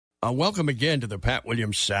Welcome again to the Pat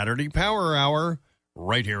Williams Saturday Power Hour,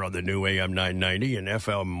 right here on the new AM 990 and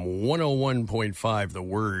FM 101.5, The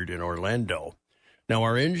Word in Orlando. Now,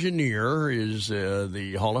 our engineer is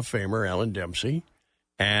the Hall of Famer, Alan Dempsey,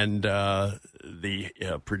 and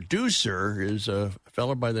the producer is a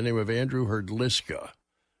fellow by the name of Andrew Herdliska,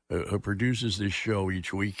 who produces this show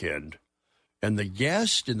each weekend. And the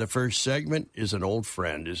guest in the first segment is an old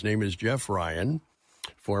friend. His name is Jeff Ryan,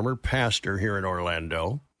 former pastor here in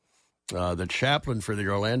Orlando. The chaplain for the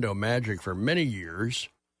Orlando Magic for many years,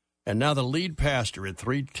 and now the lead pastor at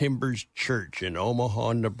Three Timbers Church in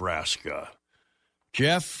Omaha, Nebraska.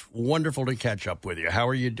 Jeff, wonderful to catch up with you. How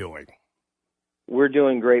are you doing? We're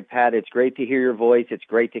doing great, Pat. It's great to hear your voice. It's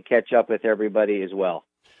great to catch up with everybody as well.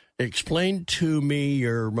 Explain to me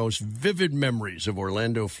your most vivid memories of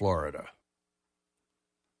Orlando, Florida.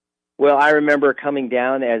 Well, I remember coming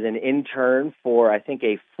down as an intern for, I think,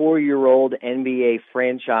 a 4-year-old NBA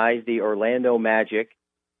franchise, the Orlando Magic,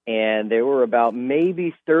 and there were about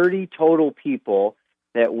maybe 30 total people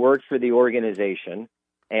that worked for the organization.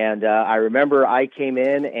 And I remember I came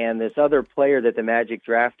in, and this other player that the Magic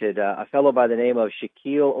drafted, a fellow by the name of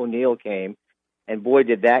Shaquille O'Neal, came, and boy,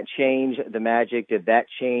 did that change the Magic, did that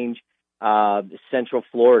change Central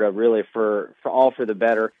Florida, really, for the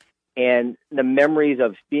better. And the memories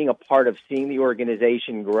of being a part of seeing the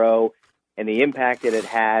organization grow and the impact that it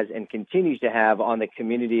has and continues to have on the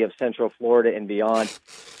community of Central Florida and beyond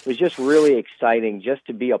was just really exciting just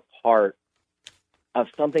to be a part of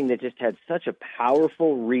something that just had such a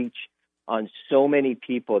powerful reach on so many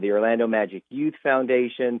people. The Orlando Magic Youth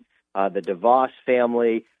Foundation, the DeVos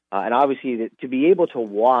family, and obviously to be able to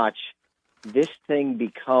watch this thing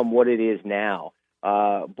become what it is now.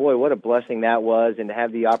 Boy, what a blessing that was, and to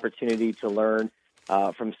have the opportunity to learn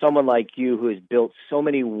from someone like you who has built so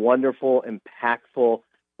many wonderful, impactful,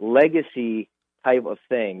 legacy type of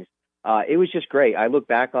things. It was just great. I look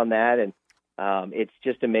back on that, and it's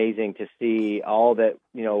just amazing to see all that,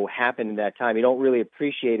 happened in that time. You don't really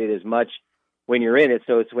appreciate it as much when you're in it,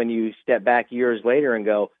 so it's when you step back years later and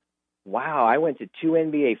go, wow, I went to 2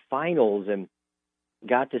 NBA finals and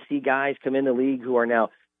got to see guys come in the league who are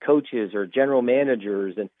now coaches or general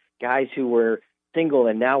managers and guys who were single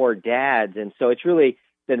and now are dads. And so it's really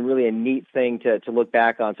been really a neat thing to look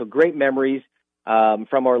back on. So great memories from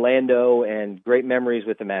Orlando and great memories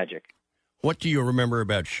with the Magic. What do you remember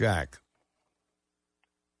about Shaq?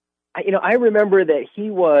 I remember that he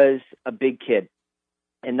was a big kid,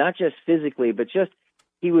 and not just physically, but just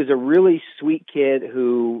he was a really sweet kid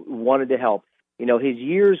who wanted to help. His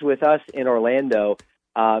years with us in Orlando,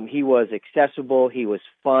 he was accessible. He was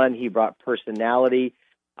fun. He brought personality.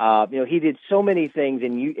 He did so many things,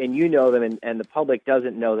 and you know them, and the public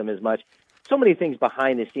doesn't know them as much. So many things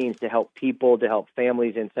behind the scenes to help people, to help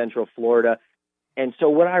families in Central Florida. And so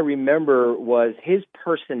what I remember was his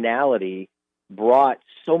personality brought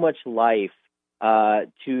so much life to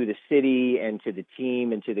the city and to the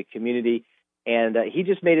team and to the community. And he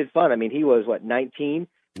just made it fun. I mean, he was, 19?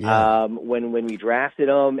 Yeah. When we drafted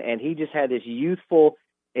him, and he just had this youthful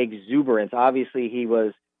exuberance. Obviously, he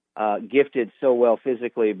was gifted so well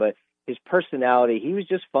physically, but his personality, he was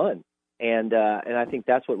just fun, and I think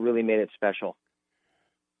that's what really made it special.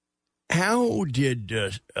 How did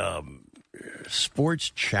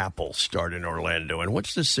Sports Chapel start in Orlando, and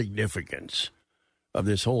what's the significance of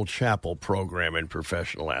this whole chapel program in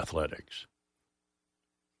professional athletics?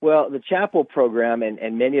 Well, the chapel program,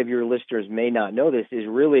 and many of your listeners may not know this, is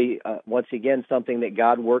really, once again, something that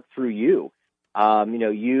God worked through you.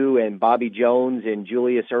 You and Bobby Jones and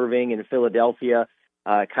Julius Irving in Philadelphia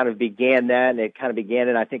kind of began that, and it kind of began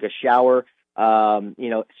in, I think, a shower,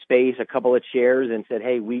 space, a couple of chairs, and said,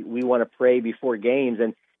 hey, we want to pray before games.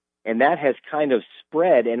 And that has kind of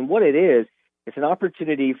spread. And what it is, it's an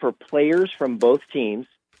opportunity for players from both teams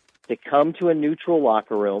to come to a neutral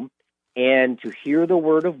locker room and to hear the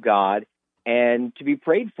word of God and to be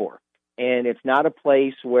prayed for. And it's not a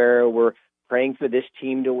place where we're praying for this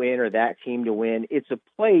team to win or that team to win. It's a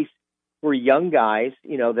place where young guys,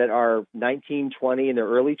 that are 19, 20, in their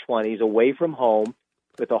early 20s, away from home,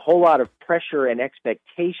 with a whole lot of pressure and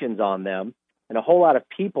expectations on them and a whole lot of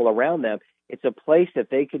people around them, it's a place that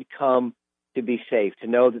they could come to be safe, to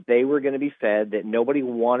know that they were going to be fed, that nobody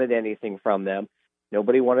wanted anything from them.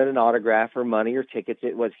 Nobody wanted an autograph or money or tickets.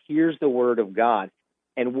 It was, here's the word of God.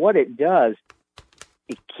 And what it does,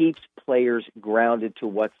 it keeps players grounded to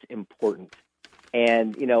what's important.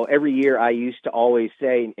 And, every year I used to always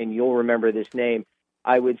say, and you'll remember this name,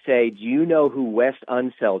 I would say, do you know who Wes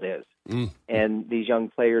Unseld is? And these young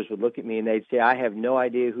players would look at me and they'd say, I have no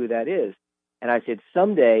idea who that is. And I said,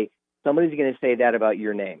 someday somebody's going to say that about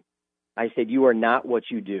your name. I said, you are not what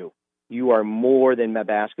you do. You are more than a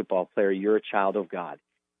basketball player. You're a child of God.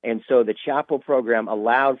 And so the chapel program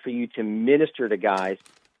allowed for you to minister to guys,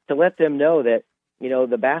 to let them know that,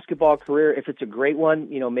 the basketball career, if it's a great one,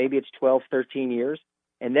 maybe it's 12, 13 years,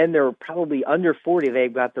 and then they're probably under 40,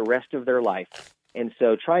 they've got the rest of their life. And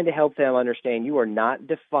so trying to help them understand you are not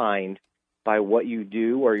defined by what you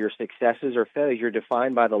do or your successes or failures. You're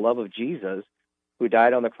defined by the love of Jesus who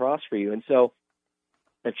died on the cross for you. And so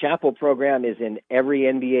the chapel program is in every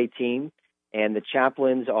NBA team, and the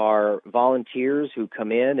chaplains are volunteers who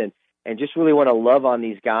come in and just really want to love on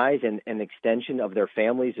these guys and an extension of their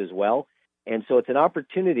families as well. And so it's an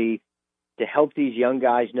opportunity to help these young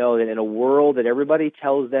guys know that in a world that everybody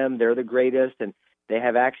tells them they're the greatest and they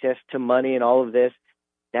have access to money and all of this,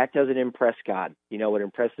 that doesn't impress God. What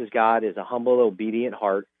impresses God is a humble, obedient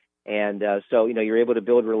heart. And so you're able to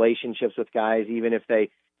build relationships with guys, even if they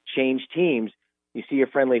change teams. You see a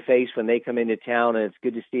friendly face when they come into town, and it's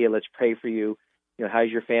good to see you. Let's pray for you. How's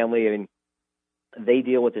your family? I mean, they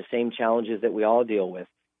deal with the same challenges that we all deal with.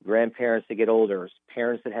 Grandparents that get older,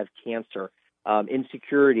 parents that have cancer,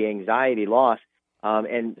 insecurity, anxiety, loss.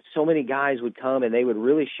 And so many guys would come and they would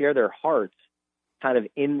really share their hearts kind of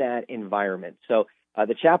in that environment. So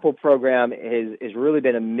the chapel program has really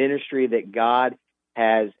been a ministry that God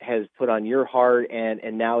has put on your heart,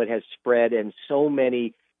 and now it has spread, and so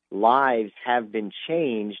many lives have been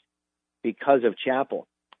changed because of chapel.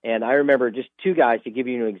 And I remember just two guys, to give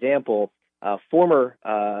you an example, former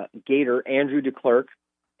Gator Andrew DeClerc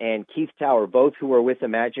and Keith Tower, both who were with the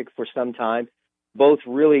Magic for some time, both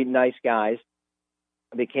really nice guys,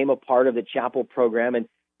 became a part of the chapel program. And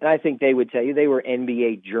I think they would tell you they were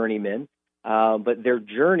NBA journeymen, but their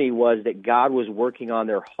journey was that God was working on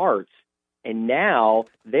their hearts. And now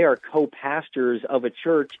they are co-pastors of a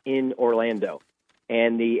church in Orlando.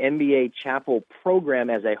 And the NBA chapel program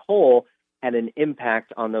as a whole had an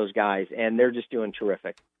impact on those guys, and they're just doing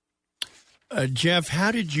terrific. Jeff,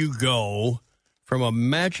 how did you go from a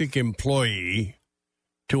Magic employee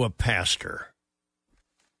to a pastor?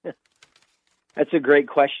 That's a great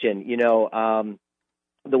question.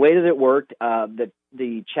 The way that it worked,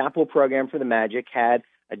 the chapel program for the Magic had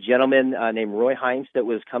a gentleman named Roy Hines that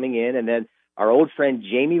was coming in, and then our old friend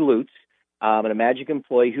Jamie Lutz, a Magic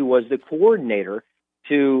employee who was the coordinator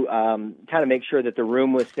to kind of make sure that the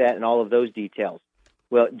room was set and all of those details.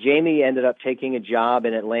 Well, Jamie ended up taking a job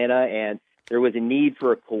in Atlanta, and there was a need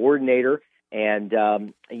for a coordinator,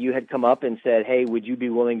 and you had come up and said, hey, would you be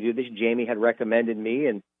willing to do this? Jamie had recommended me,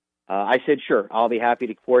 and I said, sure, I'll be happy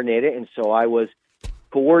to coordinate it. And so I was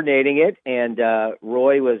coordinating it, and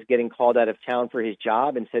Roy was getting called out of town for his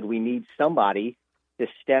job and said, we need somebody to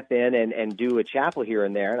step in and do a chapel here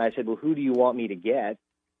and there. And I said, well, who do you want me to get?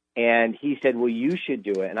 And he said, well, you should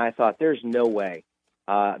do it. And I thought, there's no way.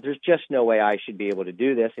 There's just no way I should be able to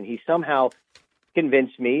do this. And he somehow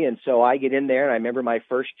convinced me. And so I get in there, and I remember my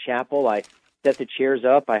first chapel. I set the chairs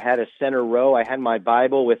up. I had a center row. I had my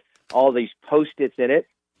Bible with all these Post-its in it.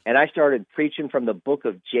 And I started preaching from the book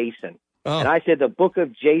of Jason. Oh. And I said, the book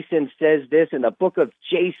of Jason says this, and the book of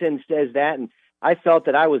Jason says that. And I felt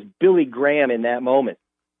that I was Billy Graham in that moment.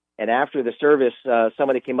 And after the service,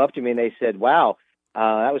 somebody came up to me and they said, wow,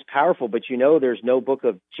 that was powerful, but there's no book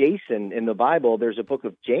of Jason in the Bible. There's a book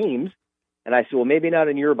of James. And I said, well, maybe not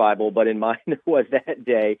in your Bible, but in mine it was that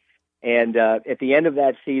day. And at the end of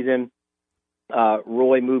that season,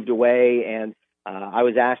 Roy moved away, and I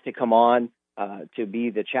was asked to come on to be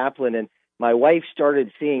the chaplain. And my wife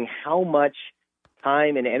started seeing how much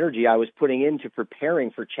time and energy I was putting into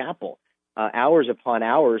preparing for chapel, hours upon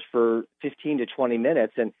hours for 15 to 20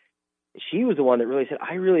 minutes. And she was the one that really said,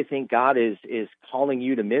 I really think God is calling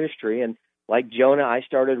you to ministry. And like Jonah, I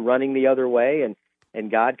started running the other way,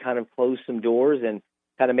 and God kind of closed some doors and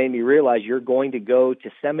kind of made me realize you're going to go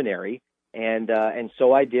to seminary. And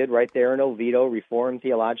so I did right there in Oviedo, Reformed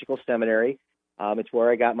Theological Seminary. It's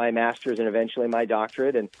where I got my master's and eventually my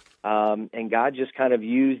doctorate. And God just kind of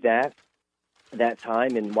used that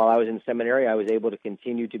time. And while I was in seminary, I was able to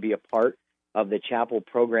continue to be a part of the chapel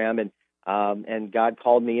program. And God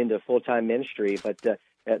called me into full-time ministry. But the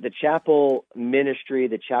chapel ministry,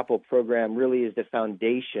 the chapel program really is the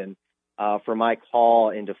foundation for my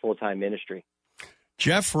call into full-time ministry.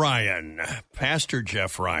 Jeff Ryan, Pastor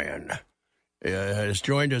Jeff Ryan, has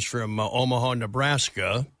joined us from Omaha,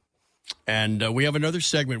 Nebraska. And we have another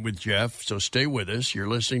segment with Jeff, so stay with us. You're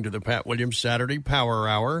listening to the Pat Williams Saturday Power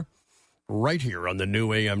Hour right here on the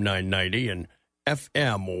new AM 990 and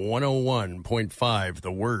FM 101.5,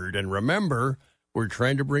 The Word. And remember, we're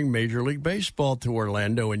trying to bring Major League Baseball to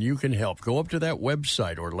Orlando, and you can help. Go up to that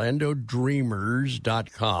website,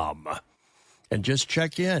 orlandodreamers.com, and just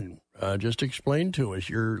check in. Just explain to us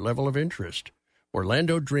your level of interest.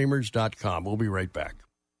 OrlandoDreamers.com. We'll be right back.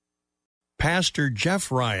 Pastor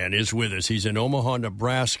Jeff Ryan is with us. He's in Omaha,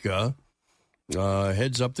 Nebraska.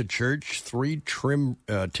 Heads up the church,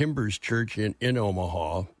 Timbers Church in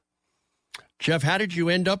Omaha. Jeff, how did you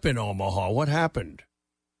end up in Omaha? What happened?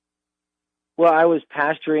 Well, I was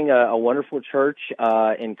pastoring a wonderful church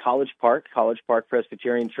in College Park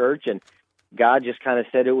Presbyterian Church, and God just kind of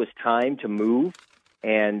said it was time to move.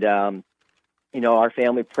 And, our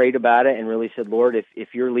family prayed about it and really said, Lord,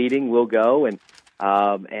 if you're leading, we'll go.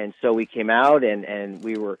 And so we came out and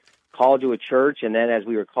we were called to a church. And then as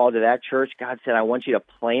we were called to that church, God said, I want you to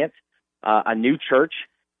plant a new church.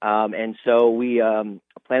 And so we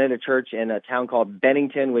planted a church in a town called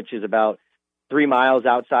Bennington, which is about 3 miles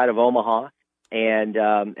outside of Omaha.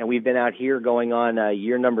 And we've been out here going on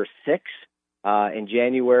year number 6 in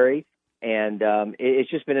January. And it's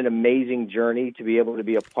just been an amazing journey to be able to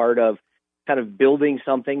be a part of kind of building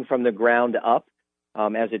something from the ground up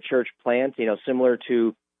as a church plant, similar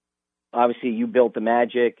to, obviously, you built the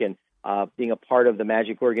Magic and being a part of the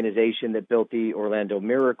Magic organization that built the Orlando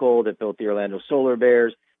Miracle, that built the Orlando Solar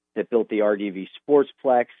Bears, that built the RDV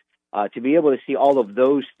Sportsplex. To be able to see all of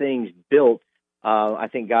those things built, I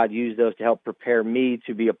think God used those to help prepare me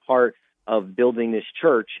to be a part of building this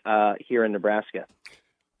church here in Nebraska.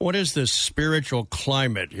 What is the spiritual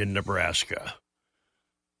climate in Nebraska?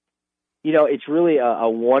 It's really a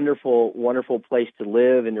wonderful, wonderful place to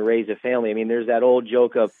live and to raise a family. I mean, there's that old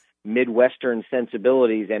joke of Midwestern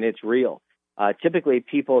sensibilities, and it's real. Typically,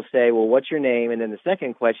 people say, well, what's your name? And then the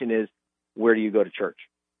second question is, where do you go to church?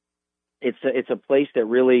 It's a place that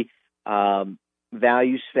really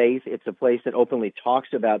values faith. It's a place that openly talks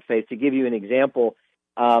about faith. To give you an example,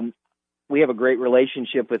 we have a great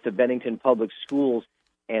relationship with the Bennington Public Schools,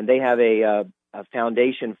 and they have a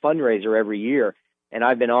foundation fundraiser every year. And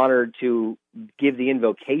I've been honored to give the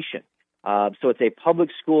invocation. So it's a public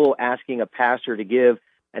school asking a pastor to give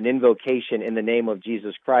an invocation in the name of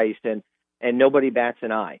Jesus Christ, and nobody bats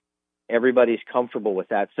an eye. Everybody's comfortable with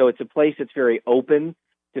that. So it's a place that's very open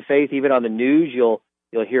to faith. Even on the news, you'll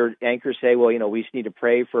hear anchors say, well, we just need to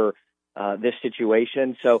pray for this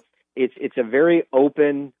situation. So it's a very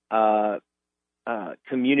open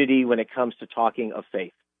community when it comes to talking of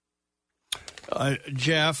faith.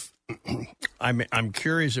 Jeff, I'm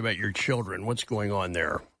curious about your children. What's going on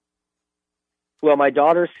there? Well, my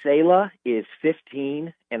daughter, Selah, is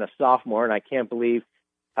 15 and a sophomore, and I can't believe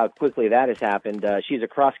how quickly that has happened. She's a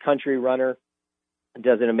cross-country runner,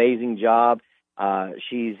 does an amazing job.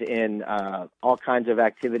 She's in all kinds of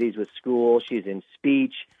activities with school. She's in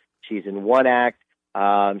speech. She's in one act.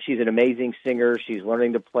 She's an amazing singer. She's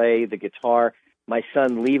learning to play the guitar. My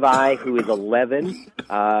son, Levi, who is 11,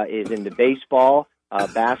 is into baseball,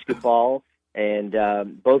 basketball, and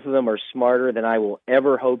both of them are smarter than I will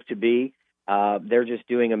ever hope to be. They're just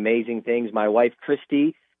doing amazing things. My wife,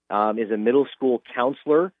 Christy, is a middle school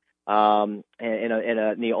counselor in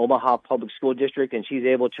the Omaha Public School District, and she's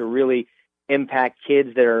able to really impact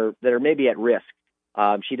kids that are maybe at risk.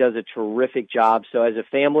 She does a terrific job. So as a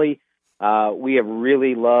family, we have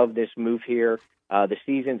really loved this move here. The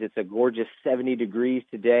seasons, it's a gorgeous 70 degrees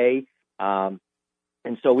today. And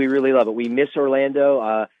so we really love it. We miss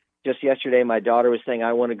Orlando. Just yesterday, my daughter was saying,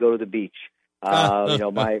 I want to go to the beach.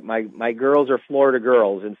 My girls are Florida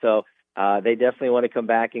girls, and so they definitely want to come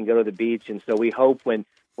back and go to the beach. And so we hope when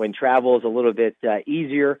travel is a little bit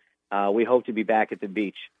easier, we hope to be back at the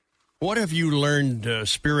beach. What have you learned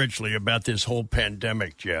spiritually about this whole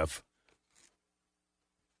pandemic, Jeff?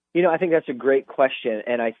 I think that's a great question.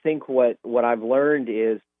 And I think what I've learned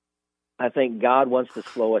is I think God wants to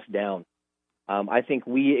slow us down. I think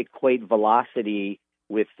we equate velocity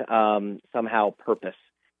with somehow purpose.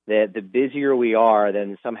 That the busier we are,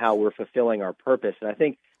 then somehow we're fulfilling our purpose. And I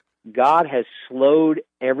think God has slowed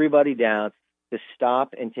everybody down to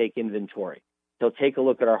stop and take inventory. So take a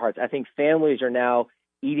look at our hearts. I think families are now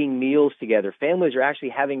eating meals together. Families are actually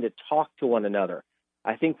having to talk to one another.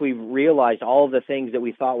 I think we've realized all of the things that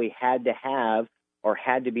we thought we had to have or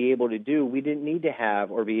had to be able to do, we didn't need to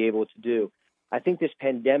have or be able to do. I think this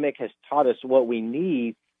pandemic has taught us what we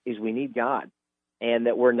need is we need God, and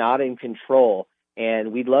that we're not in control.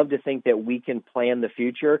 And we'd love to think that we can plan the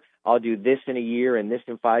future. I'll do this in a year and this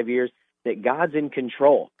in 5 years, that God's in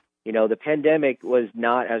control. The pandemic was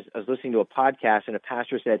not, as I was listening to a podcast and a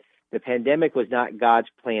pastor said, the pandemic was not God's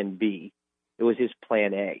plan B. It was his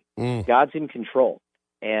plan A. God's in control.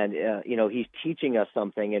 And, he's teaching us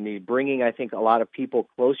something, and he's bringing, I think, a lot of people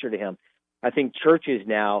closer to him. I think churches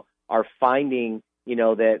now are finding,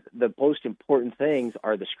 that the most important things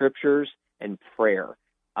are the scriptures and prayer.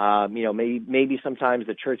 Maybe sometimes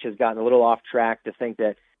the church has gotten a little off track to think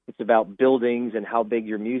that it's about buildings and how big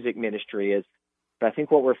your music ministry is. But I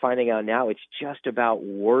think what we're finding out now, it's just about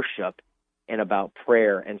worship and about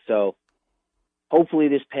prayer. And so hopefully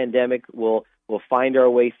this pandemic we'll find our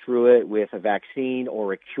way through it with a vaccine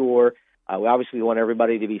or a cure. We obviously want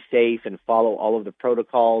everybody to be safe and follow all of the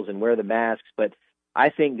protocols and wear the masks. But I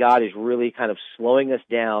think God is really kind of slowing us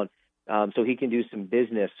down so he can do some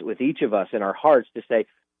business with each of us in our hearts to say,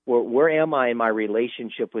 where am I in my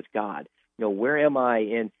relationship with God? Where am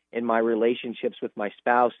I in my relationships with my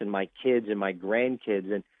spouse and my kids and my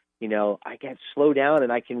grandkids? And, I get slow down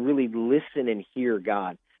and I can really listen and hear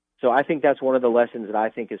God. So I think that's one of the lessons that I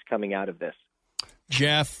think is coming out of this.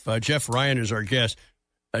 Jeff Ryan is our guest.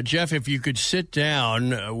 Jeff, if you could sit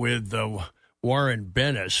down with Warren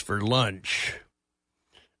Bennis for lunch,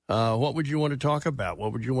 what would you want to talk about?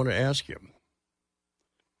 What would you want to ask him?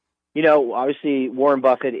 Obviously Warren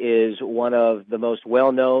Buffett is one of the most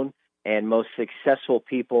well-known and most successful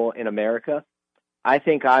people in America. I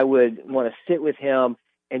think I would want to sit with him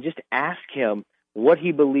and just ask him what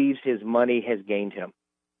he believes his money has gained him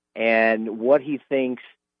and what he thinks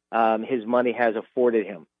his money has afforded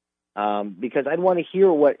him. Because I'd want to hear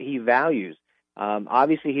what he values.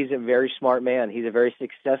 Obviously, he's a very smart man. He's a very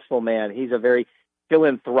successful man. He's a very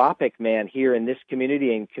philanthropic man here in this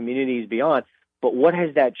community and communities beyond. But what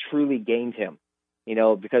has that truly gained him?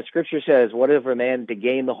 Because Scripture says, what if a man to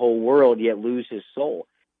gain the whole world yet lose his soul?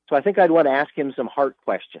 So I think I'd want to ask him some heart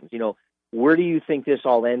questions. Where do you think this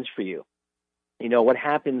all ends for you? What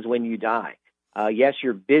happens when you die? Yes,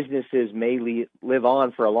 your businesses may live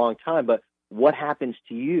on for a long time, but what happens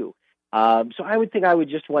to you? So I would think I would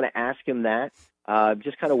just want to ask him that,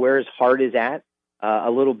 just kind of where his heart is at a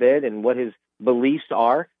little bit and what his beliefs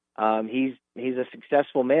are. He's a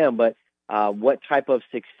successful man, but what type of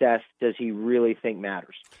success does he really think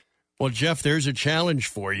matters? Well, Jeff, there's a challenge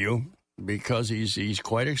for you because he's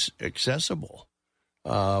quite accessible.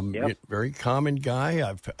 Yep. Very common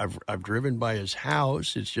guy. I've driven by his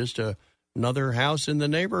house. It's just another house in the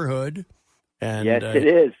neighborhood. And yes, it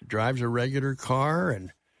is. Drives a regular car,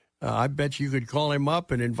 and I bet you could call him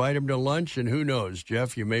up and invite him to lunch, and who knows,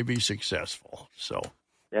 Jeff, you may be successful. So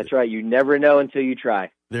that's right. You never know until you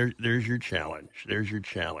try. There's your challenge. There's your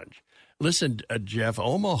challenge. Listen, Jeff,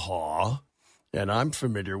 Omaha, and I'm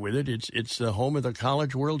familiar with it. It's the home of the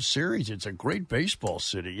College World Series. It's a great baseball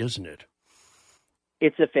city, isn't it?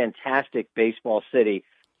 It's a fantastic baseball city.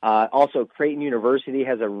 Also, Creighton University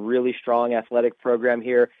has a really strong athletic program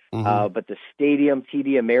here. Mm-hmm. But the stadium,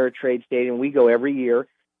 TD Ameritrade Stadium, we go every year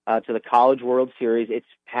to the College World Series. It's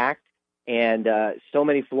packed, and so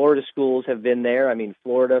many Florida schools have been there. I mean,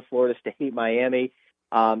 Florida State, Miami.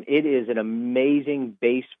 It is an amazing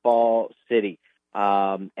baseball city,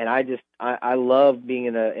 and I love being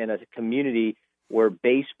in a community where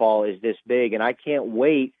baseball is this big, and I can't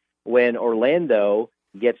wait when Orlando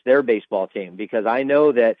gets their baseball team, because I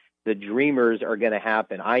know that the Dreamers are going to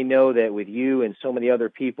happen. I know that with you and so many other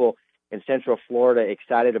people in Central Florida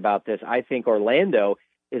excited about this, I think Orlando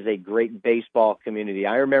is a great baseball community.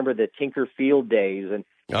 I remember the Tinker Field days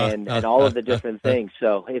and all of the different things.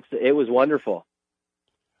 So it was wonderful.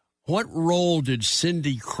 What role did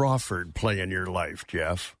Cindy Crawford play in your life,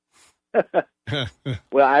 Jeff?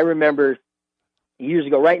 Well, I remember years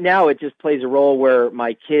ago. Right now, it just plays a role where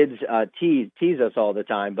my kids tease us all the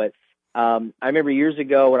time. But I remember years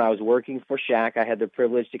ago when I was working for Shaq, I had the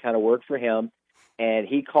privilege to kind of work for him. And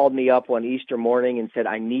he called me up one Easter morning and said,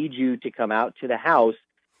 I need you to come out to the house.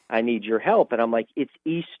 I need your help. And I'm like, it's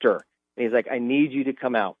Easter. And he's like, I need you to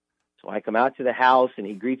come out. So I come out to the house, and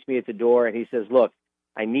he greets me at the door, and he says, look,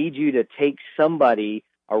 I need you to take somebody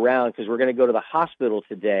around because we're going to go to the hospital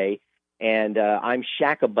today. And I'm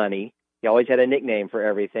Shack-a-Bunny. He always had a nickname for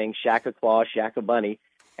everything, Shack-a-Claw, Shack-a-Bunny.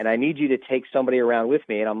 And I need you to take somebody around with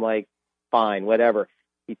me. And I'm like, fine, whatever.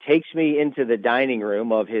 He takes me into the dining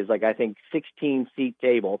room of his, 16-seat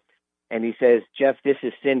table. And he says, Jeff, this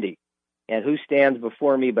is Cindy. And who stands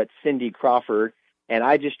before me but Cindy Crawford? And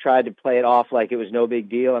I just tried to play it off like it was no big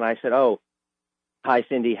deal. And I said, oh, hi,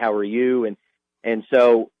 Cindy, how are you? And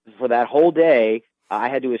so for that whole day, I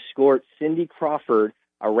had to escort Cindy Crawford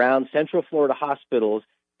around Central Florida hospitals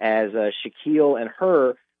as Shaquille and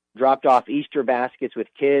her dropped off Easter baskets with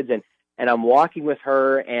kids. And I'm walking with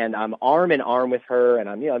her, and I'm arm in arm with her. And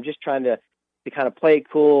I'm just trying to kind of play it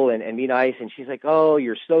cool and be nice. And she's like, oh,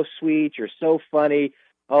 you're so sweet. You're so funny.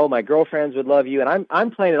 Oh, my girlfriends would love you. And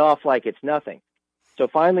I'm playing it off like it's nothing. So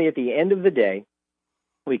finally, at the end of the day,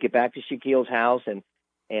 we get back to Shaquille's house, and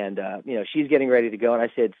she's getting ready to go. And I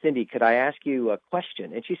said, Cindy, could I ask you a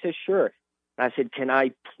question? And she says, sure. And I said, can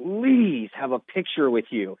I please have a picture with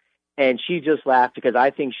you? And she just laughed because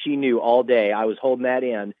I think she knew all day I was holding that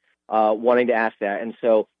in, wanting to ask that. And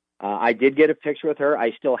so I did get a picture with her.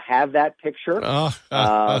 I still have that picture.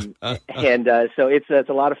 So it's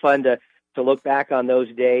a lot of fun to look back on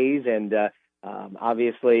those days. And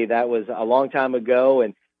obviously that was a long time ago,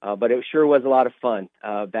 but it sure was a lot of fun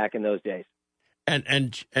back in those days.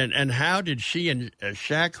 And how did she and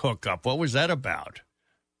Shaq hook up? What was that about?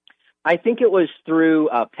 I think it was through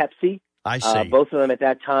Pepsi. I see. Both of them at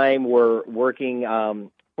that time were working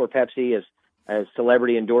for Pepsi as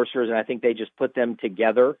celebrity endorsers, and I think they just put them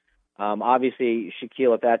together. Obviously,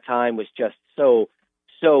 Shaquille at that time was just so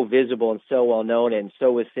visible and so well known, and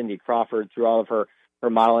so was Cindy Crawford through all of her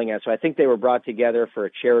modeling. And so I think they were brought together for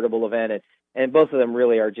a charitable event, and both of them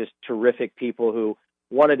really are just terrific people who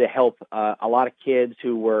wanted to help a lot of kids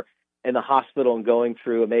who were in the hospital and going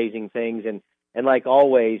through amazing things. And like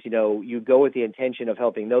always, you go with the intention of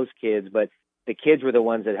helping those kids, but the kids were the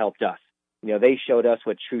ones that helped us. They showed us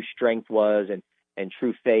what true strength was and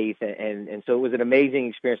true faith. And so it was an amazing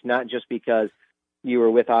experience, not just because you were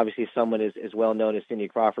with obviously someone as well known as Cindy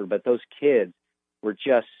Crawford, but those kids were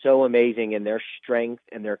just so amazing in their strength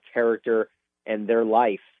and their character and their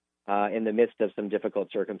life in the midst of some difficult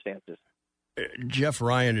circumstances. Jeff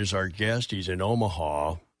Ryan is our guest. He's in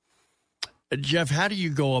Omaha. Jeff, how do you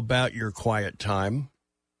go about your quiet time?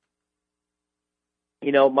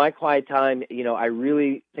 My quiet time, I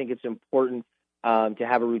really think it's important to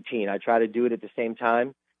have a routine. I try to do it at the same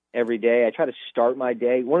time every day. I try to start my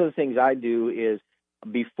day. One of the things I do is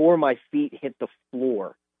before my feet hit the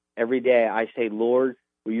floor every day, I say, Lord,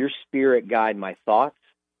 will your spirit guide my thoughts,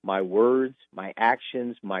 my words, my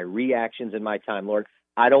actions, my reactions, and my time. Lord,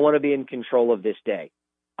 I don't want to be in control of this day.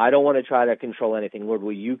 I don't want to try to control anything. Lord,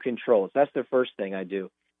 will you control it? So that's the first thing I do.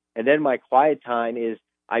 And then my quiet time is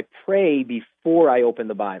I pray before I open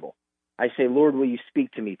the Bible. I say, Lord, will you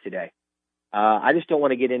speak to me today? I just don't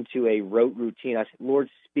want to get into a rote routine. I say, Lord,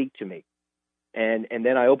 speak to me. And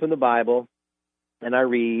then I open the Bible and I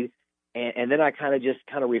read, and then I kind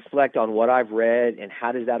of reflect on what I've read and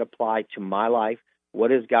how does that apply to my life?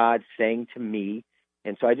 What is God saying to me?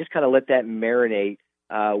 And so I just kind of let that marinate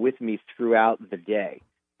with me throughout the day.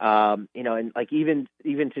 And like even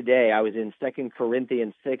today, I was in 2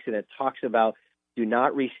 Corinthians 6, and it talks about do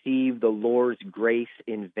not receive the Lord's grace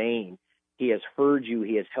in vain. He has heard you.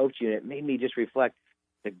 He has helped you. And it made me just reflect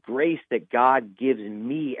the grace that God gives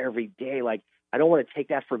me every day. Like, I don't want to take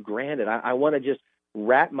that for granted. I want to just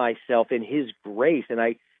wrap myself in his grace. And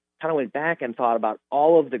I kind of went back and thought about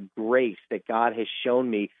all of the grace that God has shown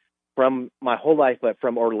me from my whole life, but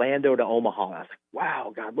from Orlando to Omaha. I was like,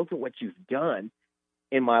 wow, God, look at what you've done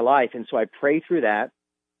in my life. And so I pray through that.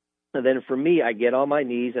 And then for me, I get on my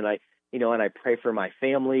knees and I pray for my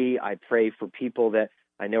family. I pray for people that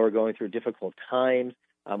I know are going through difficult times.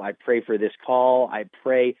 I pray for this call. I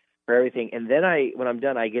pray for everything. And then when I'm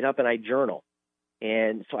done, I get up and I journal.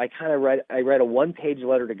 And so I write a 1-page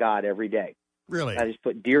letter to God every day. Really? I just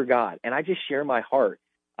put, Dear God, and I just share my heart,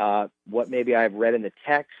 what maybe I've read in the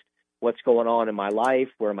text, what's going on in my life,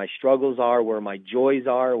 where my struggles are, where my joys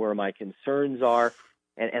are, where my concerns are,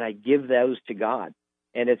 and I give those to God.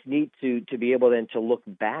 And it's neat to be able then to look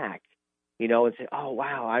back, and say, oh,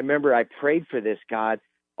 wow, I remember I prayed for this, God,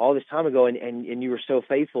 all this time ago, and you were so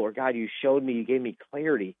faithful, or God, you showed me, you gave me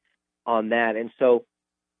clarity on that. And so,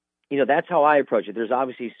 that's how I approach it. There's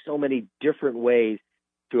obviously so many different ways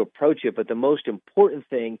to approach it, but the most important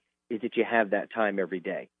thing is that you have that time every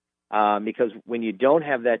day. Because when you don't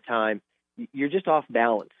have that time, you're just off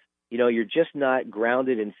balance. You're just not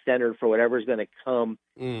grounded and centered for whatever's going to come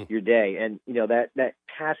your day. And, that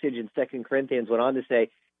passage in 2 Corinthians went on to say,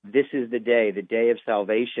 this is the day of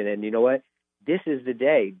salvation. And you know what? This is the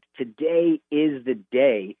day. Today is the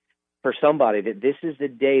day for somebody, that this is the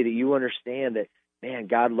day that you understand that, man,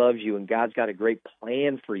 God loves you and God's got a great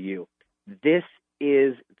plan for you. This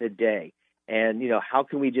is the day. And, how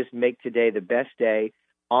can we just make today the best day,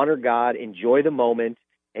 honor God, enjoy the moment,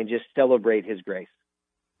 and just celebrate his grace?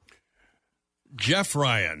 Jeff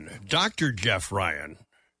Ryan, Dr. Jeff Ryan,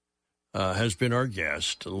 has been our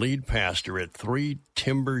guest, lead pastor at Three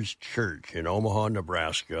Timbers Church in Omaha,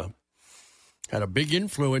 Nebraska. Had a big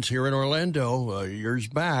influence here in Orlando years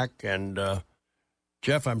back. And,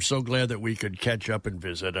 Jeff, I'm so glad that we could catch up and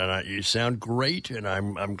visit. And you sound great, and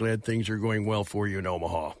I'm glad things are going well for you in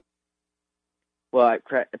Omaha. Well,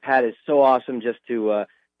 Pat, it's so awesome just to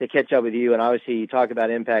catch up with you. And obviously, you talk about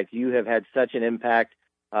impact. You have had such an impact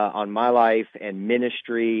on my life and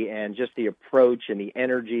ministry, and just the approach and the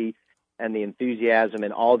energy and the enthusiasm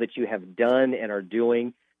and all that you have done and are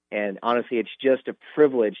doing. And honestly, it's just a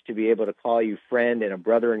privilege to be able to call you friend and a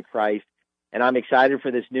brother in Christ. And I'm excited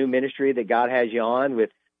for this new ministry that God has you on with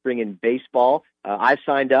bringing baseball. I've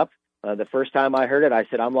signed up. The first time I heard it, I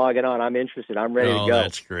said, I'm logging on. I'm interested. I'm ready to go.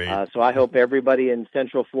 That's great. So I hope everybody in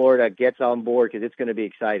Central Florida gets on board because it's going to be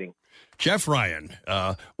exciting. Jeff Ryan,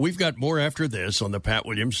 we've got more after this on the Pat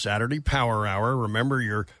Williams Saturday Power Hour. Remember,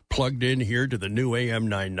 you're plugged in here to the new AM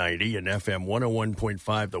 990 and FM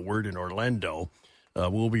 101.5, The Word in Orlando.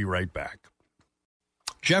 We'll be right back.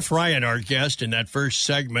 Jeff Ryan, our guest in that first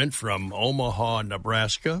segment from Omaha,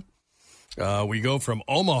 Nebraska. We go from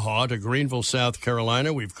Omaha to Greenville, South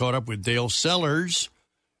Carolina. We've caught up with Dale Sellers,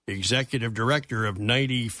 Executive Director of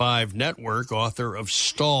 95 Network, author of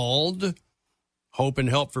Stalled, Hope and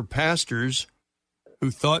Help for Pastors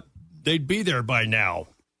Who Thought They'd Be There by Now.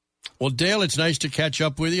 Well, Dale, it's nice to catch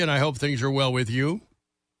up with you, and I hope things are well with you.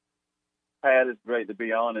 Pat, it's great to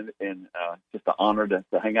be on, and just an honor to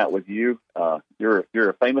hang out with you. You're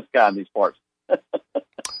a famous guy in these parts.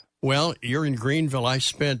 Well, you're in Greenville. I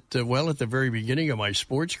spent, at the very beginning of my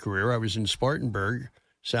sports career, I was in Spartanburg,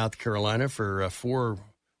 South Carolina for 4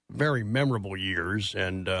 very memorable years.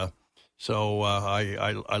 And so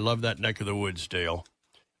I love that neck of the woods, Dale.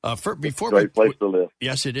 Great place to live.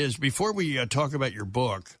 Yes, it is. Before we talk about your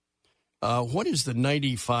book, what is the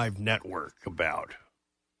 95 Network about?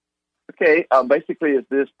 Okay, basically it's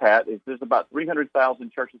this, Pat. There's about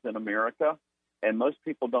 300,000 churches in America. And most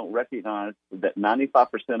people don't recognize that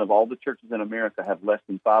 95% of all the churches in America have less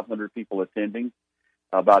than 500 people attending.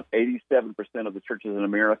 About 87% of the churches in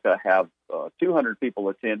America have 200 people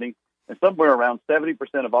attending. And somewhere around 70%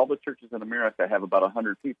 of all the churches in America have about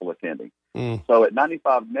 100 people attending. So at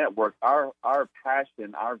 95 Network, our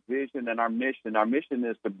passion, our vision, and our mission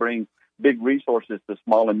is to bring big resources to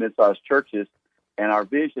small and mid-sized churches. And our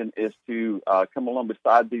vision is to come along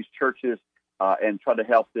beside these churches and try to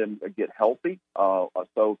help them get healthy.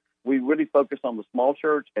 So we really focus on the small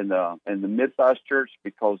church and the mid-sized church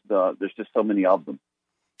because there's just so many of them.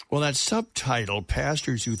 Well, that subtitle,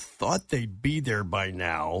 Pastors Who Thought They'd Be There by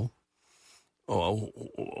Now,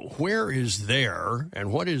 where is there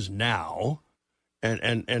and what is now?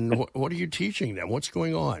 And what are you teaching them? What's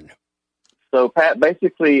going on? So, Pat,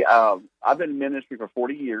 basically, I've been in ministry for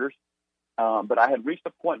 40 years. But I had reached a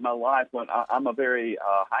point in my life when I'm a very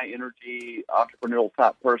high-energy, entrepreneurial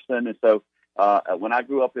type person. And so when I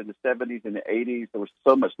grew up in the 70s and the 80s, there was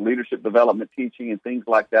so much leadership development teaching and things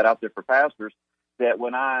like that out there for pastors that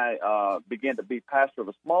when I began to be pastor of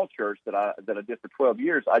a small church that I did for 12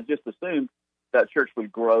 years, I just assumed that church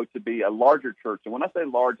would grow to be a larger church. And when I say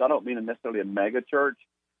large, I don't mean necessarily a mega church.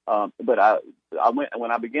 But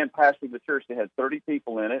when I began pastoring the church, they had 30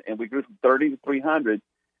 people in it, and we grew from 30 to 300.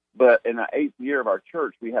 But in the 8th year of our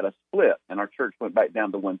church, we had a split, and our church went back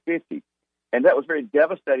down to 150. And that was very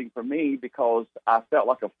devastating for me because I felt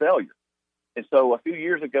like a failure. And so a few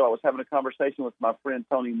years ago, I was having a conversation with my friend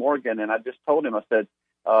Tony Morgan, and I just told him, I said,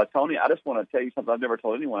 Tony, I just want to tell you something I've never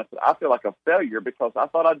told anyone. I said, I feel like a failure because I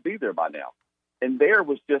thought I'd be there by now. And there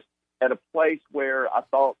was just at a place where I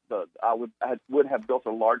thought I would have built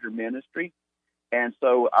a larger ministry. And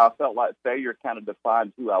so I felt like failure kind of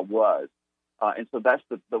defined who I was. And so that's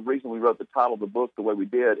the reason we wrote the title of the book the way we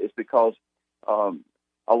did is because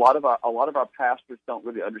a lot of our pastors don't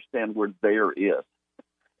really understand where there is,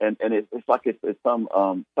 and it's like it's some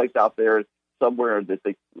place out there somewhere that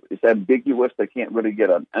it's ambiguous. They can't really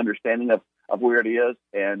get an understanding of where it is,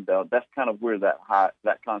 and that's kind of where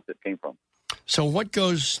that concept came from. So, what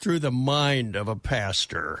goes through the mind of a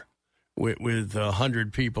pastor with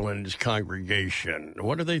 100 people in his congregation?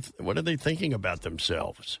 What are they thinking about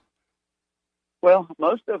themselves? Well,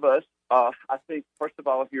 most of us, I think, first of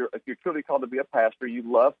all, if you're truly called to be a pastor, you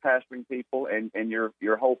love pastoring people, and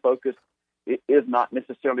your whole focus is not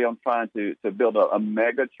necessarily on trying to build a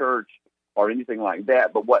mega church or anything like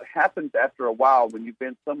that. But what happens after a while when you've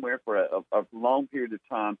been somewhere for a long period of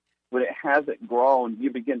time, when it hasn't grown, you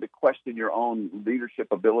begin to question your own leadership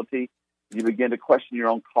ability. You begin to question your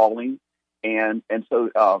own calling. And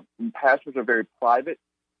so pastors are very private.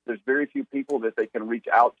 There's very few people that they can reach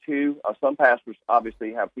out to. Some pastors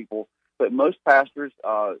obviously have people, but most pastors,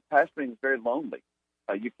 pastoring is very lonely.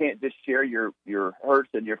 You can't just share your hurts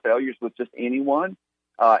and your failures with just anyone.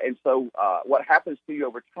 And so what happens to you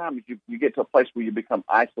over time is you get to a place where you become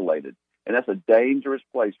isolated. And that's a dangerous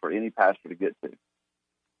place for any pastor to get to.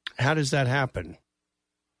 How does that happen?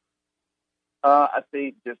 I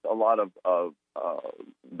think just a lot of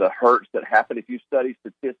the hurts that happen. If you study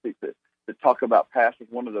statistics that talk about pastors,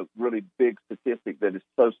 one of the really big statistics that is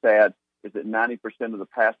so sad is that 90% of the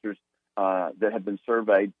pastors that have been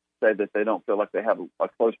surveyed say that they don't feel like they have a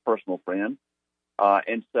close personal friend.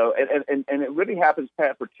 And so, and it really happens,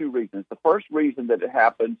 Pat, for two reasons. The first reason that it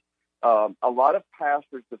happens, a lot of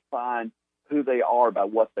pastors define who they are by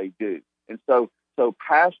what they do. And so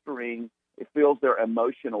pastoring, it fills their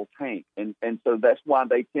emotional tank. And so that's why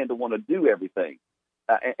they tend to want to do everything.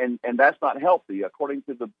 And that's not healthy. According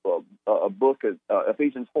to the book of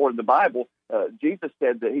Ephesians 4 in the Bible, Jesus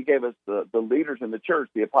said that he gave us the leaders in the church,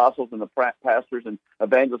 the apostles and the pastors and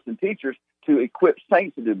evangelists and teachers, to equip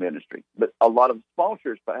saints to do ministry. But a lot of small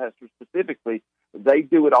church pastors specifically, they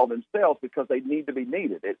do it all themselves because they need to be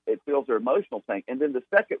needed. It fills their emotional tank. And then the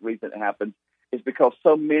second reason it happens is because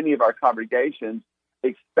so many of our congregations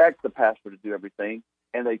expect the pastor to do everything,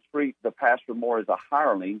 and they treat the pastor more as a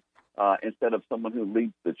hireling instead of someone who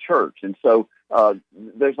leads the church. And so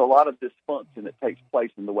there's a lot of dysfunction that takes place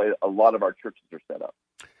in the way that a lot of our churches are set up.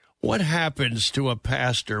 What happens to a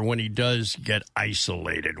pastor when he does get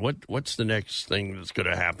isolated? What's the next thing that's going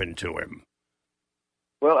to happen to him?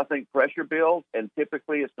 Well, I think pressure builds, and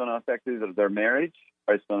typically it's going to affect either their marriage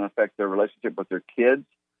or it's going to affect their relationship with their kids.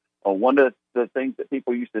 One of the things that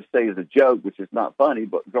people used to say as a joke, which is not funny,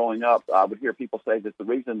 but growing up, I would hear people say that the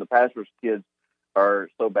reason the pastor's kids are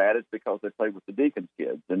so bad is because they play with the deacon's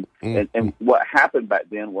kids. And what happened back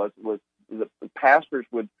then was the pastors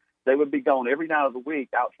would be gone every night of the week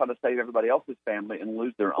out trying to save everybody else's family and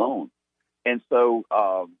lose their own. And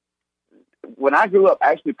so when I grew up,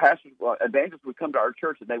 actually pastors, evangelists would come to our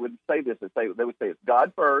church and they would say this, they would say it's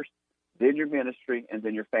God first, then your ministry, and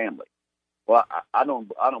then your family. Well, I don't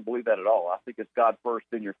believe that at all. I think it's God first,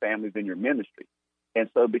 then your family, then your ministry. And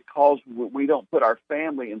so, because we don't put our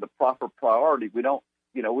family in the proper priority, we don't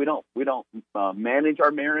manage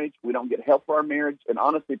our marriage. We don't get help for our marriage. And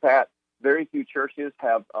honestly, Pat, very few churches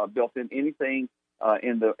have built in anything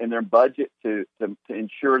in their budget to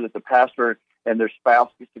ensure that the pastor and their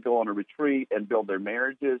spouse gets to go on a retreat and build their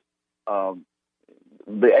marriages.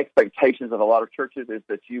 The expectations of a lot of churches is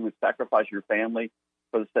that you would sacrifice your family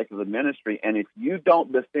for the sake of the ministry. And if you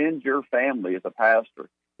don't defend your family as a pastor,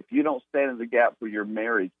 if you don't stand in the gap for your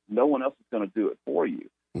marriage, no one else is going to do it for you.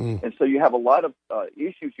 And so you have a lot of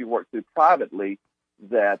issues you work through privately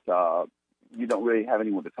that you don't really have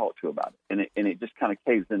anyone to talk to about it. And it just kind of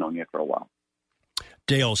caves in on you after a while.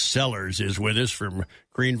 Dale Sellers is with us from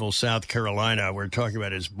Greenville, South Carolina. We're talking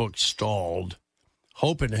about his book, Stalled,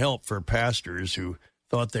 Hope and Help for Pastors Who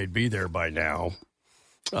Thought They'd Be There by Now.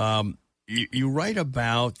 You write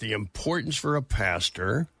about the importance for a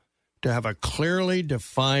pastor to have a clearly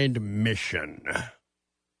defined mission.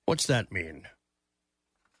 What's that mean?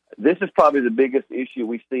 This is probably the biggest issue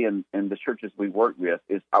we see in the churches we work with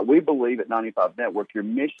is we believe at 95 Network, your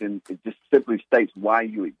mission is just simply states why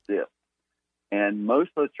you exist. And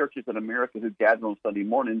most of the churches in America who gather on Sunday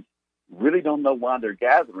mornings really don't know why they're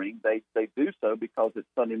gathering. They do so because it's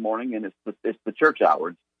Sunday morning and it's the church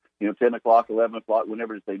hours, 10 o'clock, 11 o'clock,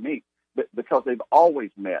 whenever they meet. But because they've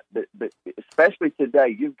always met. But especially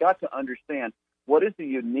today, you've got to understand what is the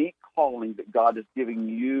unique calling that God is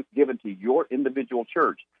given to your individual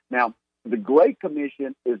church. Now, the Great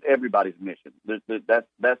Commission is everybody's mission.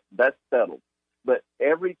 That's settled. But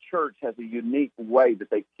every church has a unique way that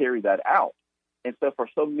they carry that out. And so for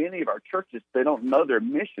so many of our churches, they don't know their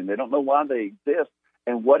mission. They don't know why they exist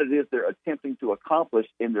and what it is they're attempting to accomplish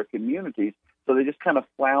in their communities. So they just kind of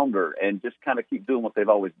flounder and just kind of keep doing what they've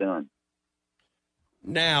always done.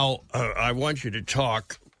 Now, I want you to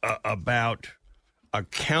talk about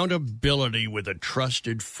accountability with a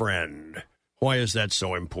trusted friend. Why is that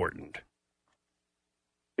so important?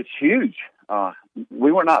 It's huge.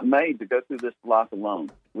 We were not made to go through this life alone.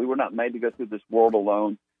 We were not made to go through this world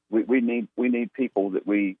alone. We need people that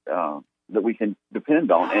we can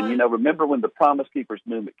depend on. And remember when the Promise Keepers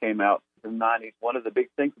movement came out in the 90s? One of the big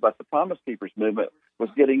things about the Promise Keepers movement was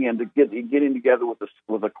getting together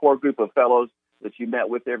with a core group of fellows that you met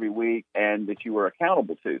with every week and that you were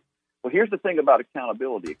accountable to. Well, here's the thing about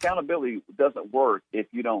accountability. Accountability doesn't work if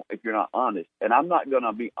you're not honest. And I'm not going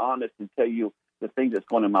to be honest and tell you the things that's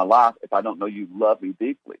going on in my life if I don't know you love me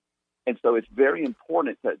deeply. And so it's very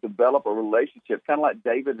important to develop a relationship, kind of like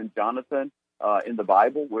David and Jonathan in the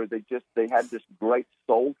Bible, where they had this great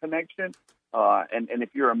soul connection. And if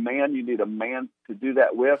you're a man, you need a man to do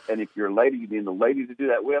that with. And if you're a lady, you need a lady to do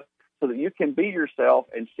that with, so that you can be yourself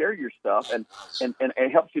and share your stuff, and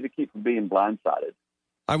it helps you to keep from being blindsided.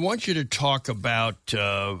 I want you to talk about,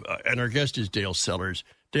 and our guest is Dale Sellers.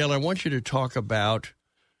 Dale, I want you to talk about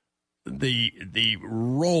the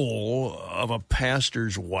role of a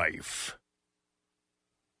pastor's wife.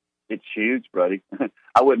 It's huge, buddy.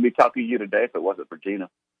 I wouldn't be talking to you today if it wasn't for Gina.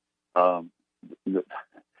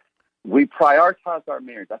 We prioritize our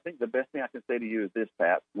marriage. I think the best thing I can say to you is this,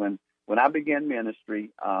 Pat. When when I began ministry,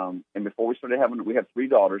 and before we have 3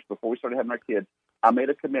 daughters. Before we started having our kids, I made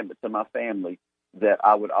a commitment to my family that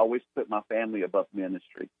I would always put my family above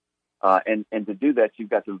ministry. And to do that, you've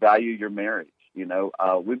got to value your marriage. You know,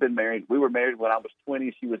 we've been married. We were married when I was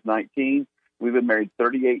 20. She was 19. We've been married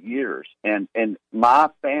 38 years. And my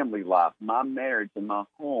family life, my marriage and my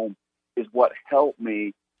home is what helped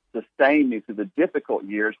me sustain me through the difficult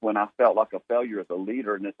years when I felt like a failure as a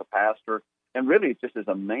leader and as a pastor, and really just as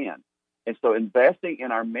a man. And so investing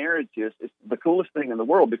in our marriages is the coolest thing in the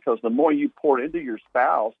world, because the more you pour into your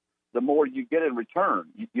spouse, the more you get in return.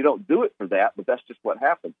 You don't do it for that, but that's just what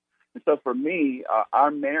happens. And so for me,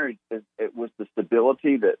 our marriage, it was the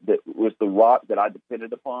stability that was the rock that I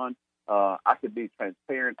depended upon. I could be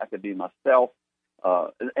transparent. I could be myself.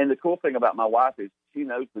 And the cool thing about my wife is she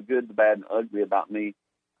knows the good, the bad, and ugly about me.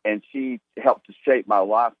 And she helped to shape my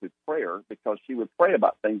life with prayer, because she would pray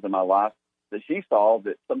about things in my life that she saw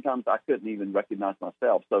that sometimes I couldn't even recognize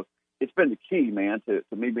myself. So it's been the key, man, to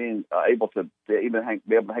me being able to even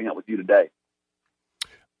be able to hang out with you today.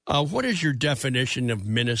 What is your definition of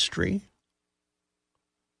ministry?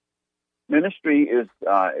 Ministry is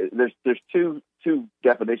there's two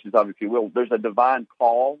definitions of it, if you will. There's a divine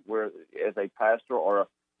call, where as a pastor or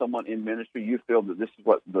someone in ministry, you feel that this is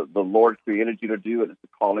what the Lord created you to do, and it's a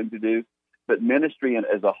calling to do. But ministry, and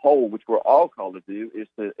as a whole, which we're all called to do, is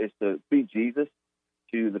to be Jesus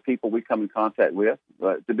to the people we come in contact with,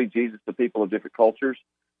 to be Jesus to people of different cultures,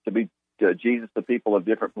 to be Jesus to people of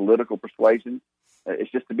different political persuasions.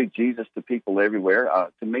 It's just to be Jesus to people everywhere.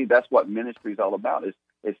 To me, that's what ministry is all about: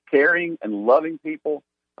 is caring and loving people.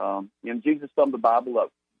 Jesus summed the Bible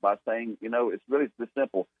up by saying, it's really this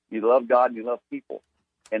simple: you love God and you love people.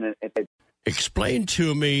 And explain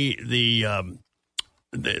to me the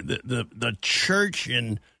church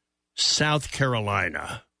in South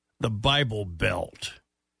Carolina, the Bible Belt.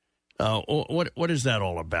 What is that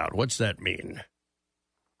all about? What's that mean?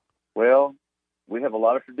 Well, we have a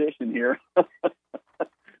lot of tradition here.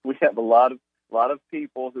 We have a lot of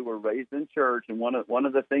people who were raised in church, and one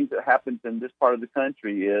of the things that happens in this part of the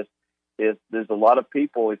country is there's a lot of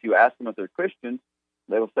people. If you ask them if they're Christians,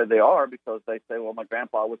 they will say they are, because they say, well, my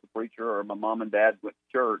grandpa was a preacher, or my mom and dad went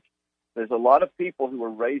to church. There's a lot of people who were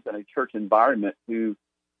raised in a church environment who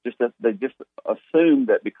just assume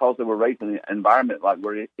that because they were raised in an environment like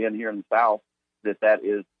we're in here in the South, that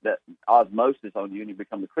osmosis on you and you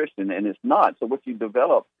become a Christian, and it's not. So what you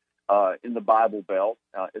develop in the Bible Belt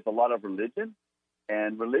is a lot of religion,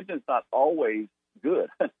 and religion's not always good.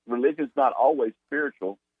 Religion's not always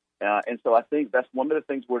spiritual. And so I think that's one of the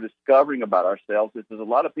things we're discovering about ourselves is there's a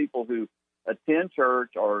lot of people who attend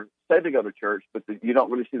church or say they go to church, but you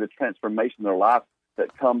don't really see the transformation in their life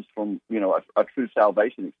that comes from, a true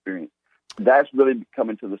salvation experience. That's really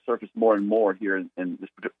coming to the surface more and more here in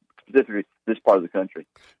specifically this part of the country.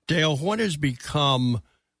 Dale, what has become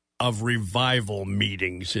of revival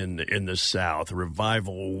meetings in the South,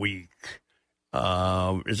 Revival Week?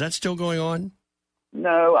 Is that still going on?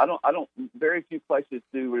 No, I don't. Very few places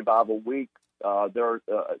do Revival Week. There are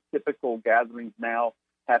typical gatherings now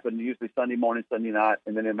happen usually Sunday morning, Sunday night,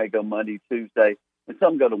 and then it may go Monday, Tuesday, and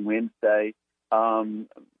some go to Wednesday.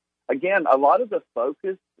 Again, a lot of the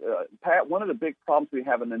focus, Pat, one of the big problems we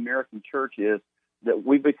have in the American church is that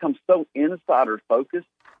we've become so insider-focused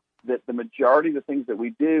that the majority of the things that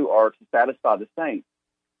we do are to satisfy the saints,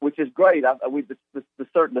 which is great.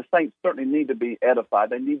 The saints certainly need to be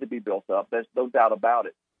edified. They need to be built up. There's no doubt about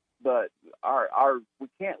it. But we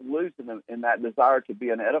can't lose in that desire to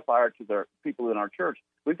be an edifier to the people in our church.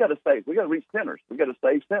 We've got to reach sinners. We've got to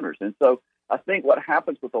save sinners. And so I think what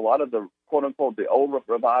happens with a lot of the quote unquote the old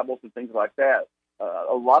revivals and things like that,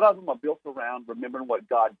 a lot of them are built around remembering what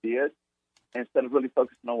God did instead of really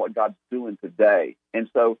focusing on what God's doing today. And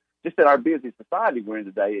so just in our busy society we're in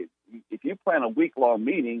today, if you plan a week-long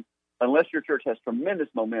meeting, unless your church has tremendous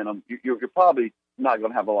momentum, you're probably not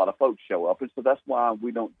going to have a lot of folks show up. And so that's why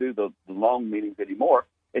we don't do the long meetings anymore.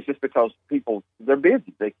 It's just because people, they're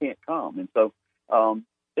busy. They can't come. And so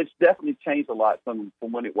it's definitely changed a lot from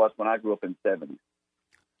when it was when I grew up in the 70s.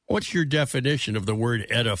 What's your definition of the word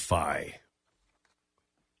edify?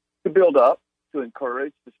 To build up, to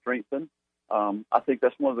encourage, to strengthen. I think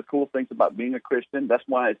that's one of the cool things about being a Christian. That's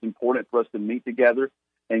why it's important for us to meet together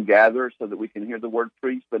and gather so that we can hear the word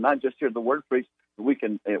preached, but not just hear the word preached, but we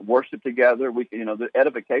can worship together. We can, the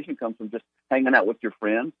edification comes from just hanging out with your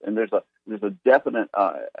friends, and there's a definite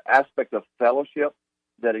aspect of fellowship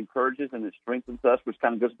that encourages and it strengthens us, which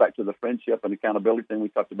kind of goes back to the friendship and accountability thing we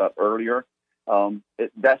talked about earlier.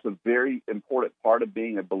 That's a very important part of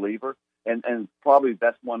being a believer. And probably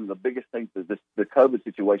that's one of the biggest things that the COVID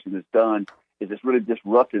situation has done it's really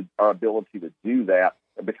disrupted our ability to do that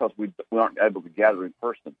because we aren't able to gather in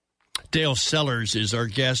person. Dale Sellers is our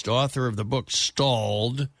guest, author of the book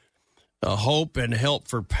Stalled, Hope and Help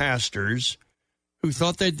for Pastors Who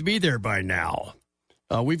Thought They'd Be There by Now.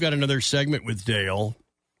 We've got another segment with Dale.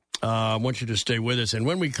 I want you to stay with us. And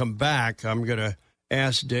when we come back, I'm going to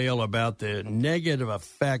ask Dale about the negative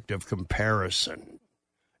effect of comparison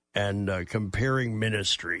and comparing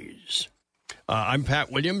ministries. I'm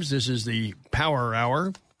Pat Williams. This is the Power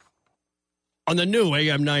Hour on the new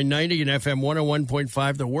AM 990 and FM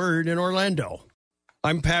 101.5 The Word in Orlando.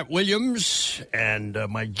 I'm Pat Williams, and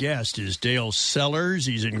my guest is Dale Sellers.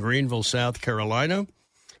 He's in Greenville, South Carolina,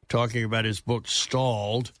 talking about his book,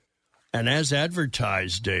 Stalled. And as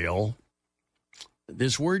advertised, Dale,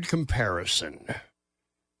 this word comparison,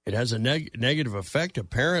 it has a negative effect,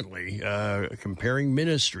 apparently, comparing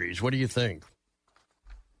ministries. What do you think?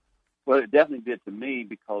 Well, it definitely did to me,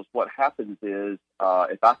 because what happens is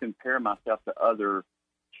if I compare myself to other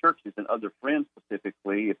churches and other friends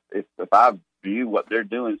specifically, if I view what they're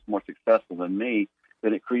doing as more successful than me,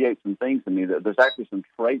 then it creates some things in me. There's actually some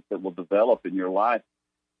traits that will develop in your life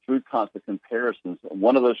through constant comparisons.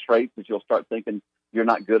 One of those traits is you'll start thinking you're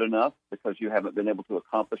not good enough because you haven't been able to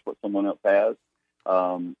accomplish what someone else has.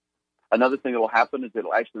 Another thing that will happen is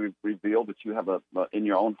it'll actually reveal that you have in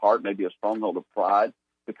your own heart maybe a stronghold of pride,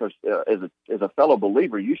 because as a fellow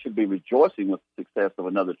believer, you should be rejoicing with the success of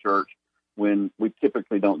another church when we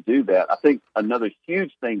typically don't do that. I think another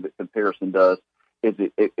huge thing that comparison does is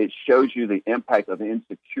it shows you the impact of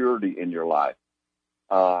insecurity in your life.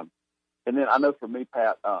 And then I know for me,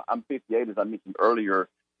 Pat, I'm 58, as I mentioned earlier.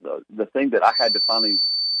 The thing that I had to finally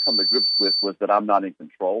come to grips with was that I'm not in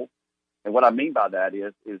control. And what I mean by that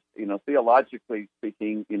is theologically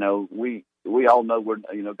speaking, we all know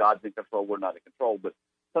God's in control, we're not in control, but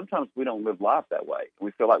sometimes we don't live life that way.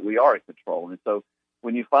 We feel like we are in control. And so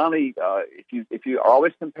when you finally, if you are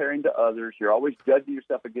always comparing to others, you're always judging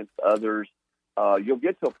yourself against others, you'll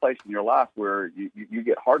get to a place in your life where you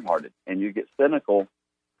get hard-hearted and you get cynical.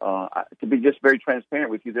 To be just very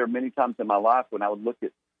transparent with you, there are many times in my life when I would look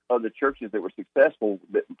at other churches that were successful,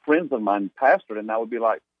 that friends of mine pastored, and I would be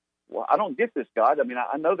like, well, I don't get this, God. I mean,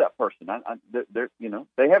 I know that person.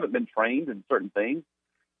 They haven't been trained in certain things.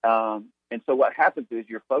 And so what happens is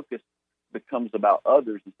your focus becomes about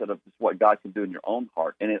others instead of just what God can do in your own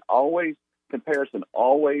heart. And comparison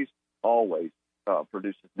always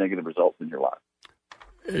produces negative results in your life.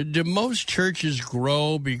 Do most churches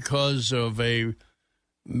grow because of a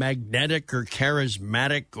magnetic or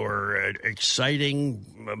charismatic or exciting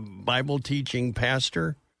Bible teaching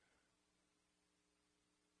pastor?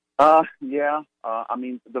 Yeah. I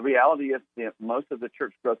mean, the reality is that most of the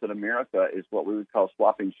church growth in America is what we would call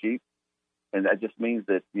swapping sheep. And that just means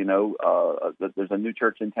that, that there's a new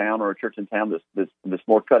church in town or a church in town that's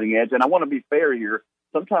more cutting edge. And I want to be fair here.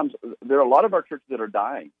 Sometimes there are a lot of our churches that are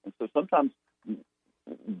dying. And so sometimes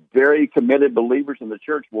very committed believers in the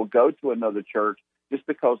church will go to another church just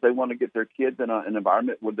because they want to get their kids in an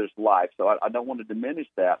environment where there's life. So I don't want to diminish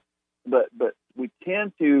that. But we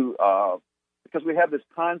tend to, because we have this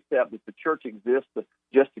concept that the church exists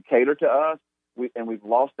just to cater to us, we've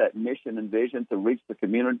lost that mission and vision to reach the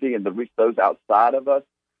community and to reach those outside of us.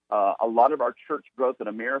 A lot of our church growth in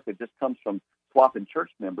America just comes from swapping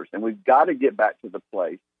church members, and we've got to get back to the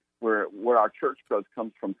place where our church growth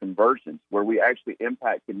comes from conversions, where we actually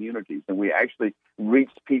impact communities and we actually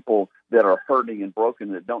reach people that are hurting and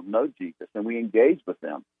broken that don't know Jesus, and we engage with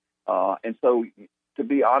them. And so, to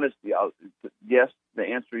be honest, yes, the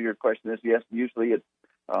answer to your question is yes. Usually it's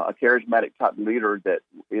a charismatic type leader that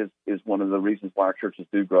is one of the reasons why our churches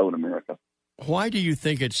do grow in America. Why do you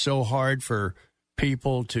think it's so hard for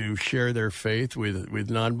people to share their faith with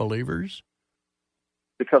non-believers?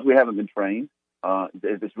 Because we haven't been trained.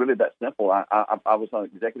 It's really that simple. I was an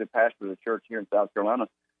executive pastor of a church here in South Carolina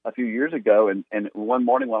a few years ago, and one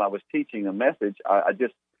morning when I was teaching a message, I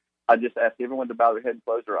just asked everyone to bow their head and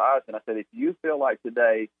close their eyes, and I said, if you feel like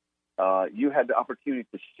today you had the opportunity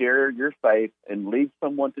to share your faith and lead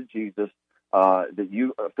someone to Jesus, that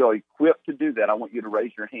you feel equipped to do that, I want you to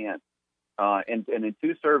raise your hand. And in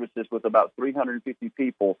two services with about 350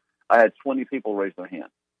 people, I had 20 people raise their hand.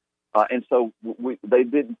 And so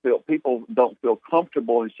people don't feel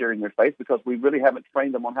comfortable in sharing their faith because we really haven't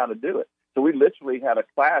trained them on how to do it. So we literally had a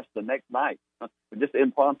class the next night, just an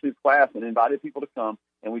impromptu class, and invited people to come,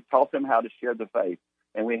 and we taught them how to share the faith.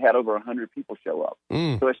 And we had over 100 people show up.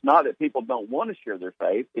 So it's not that people don't want to share their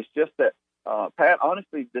faith. It's just that, Pat,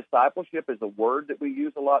 honestly, discipleship is a word that we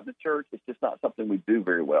use a lot in the church. It's just not something we do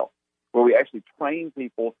very well, where we actually train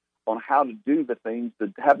people how to do the things,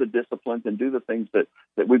 to have the disciplines and do the things that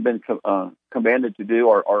we've been commanded to do,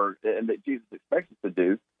 or and that Jesus expects us to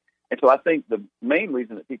do. And so I think the main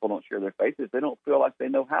reason that people don't share their faith is they don't feel like they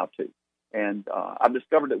know how to. And I've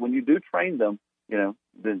discovered that when you do train them,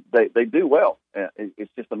 then they do well.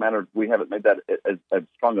 It's just a matter of we haven't made that as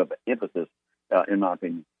strong of an emphasis, in my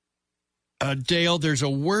opinion. Dale, there's a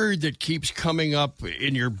word that keeps coming up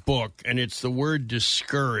in your book, and it's the word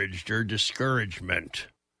discouraged or discouragement.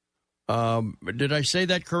 Did I say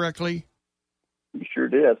that correctly? You sure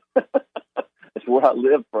did. It's where I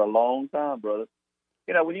lived for a long time, brother.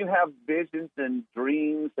 When you have visions and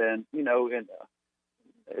dreams and, and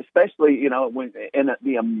especially, when in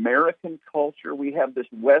the American culture, we have this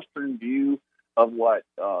Western view of what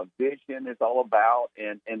vision is all about.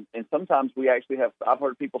 And sometimes we actually have, I've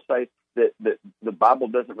heard people say that the Bible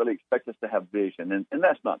doesn't really expect us to have vision. And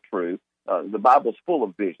that's not true. The Bible's full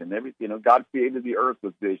of vision. God created the earth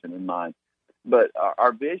with vision in mind. But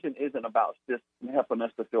our vision isn't about just helping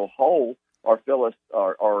us to feel whole or feel us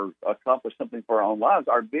or accomplish something for our own lives.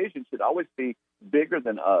 Our vision should always be bigger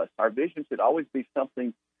than us. Our vision should always be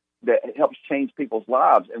something that helps change people's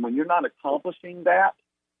lives. And when you're not accomplishing that,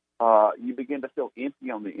 you begin to feel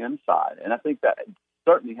empty on the inside. And I think that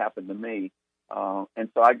certainly happened to me. And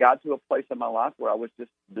so I got to a place in my life where I was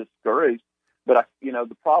just discouraged. But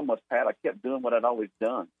the problem was, Pat, I kept doing what I'd always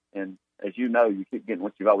done. And as you know, you keep getting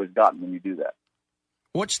what you've always gotten when you do that.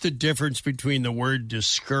 What's the difference between the word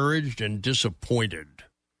discouraged and disappointed?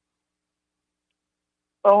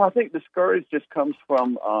 Oh, I think discouraged just comes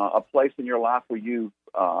from a place in your life where you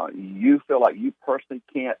feel like you personally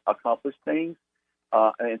can't accomplish things.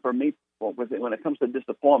 And for me, when it comes to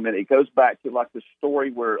disappointment, it goes back to like the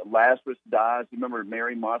story where Lazarus dies. You remember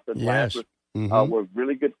Mary, Martha, and yes. Lazarus Mm-hmm. were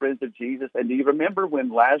really good friends of Jesus. And do you remember when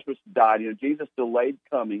Lazarus died? Jesus delayed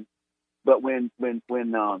coming, but when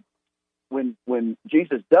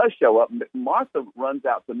Jesus does show up, Martha runs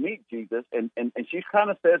out to meet Jesus, and she kind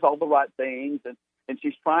of says all the right things, and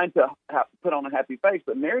she's trying to put on a happy face,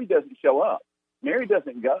 but Mary doesn't show up. Mary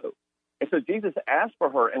doesn't go. And so Jesus asked for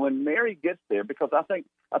her, and when Mary gets there, because I think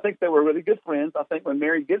they were really good friends, I think when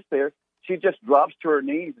Mary gets there, she just drops to her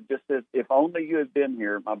knees and just says, "If only you had been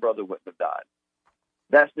here, my brother wouldn't have died."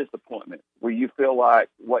 That's disappointment, where you feel like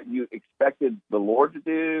what you expected the Lord to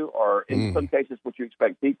do, or in some cases what you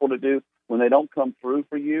expect people to do, when they don't come through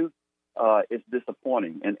for you, it's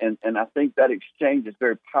disappointing. And I think that exchange is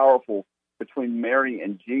very powerful between Mary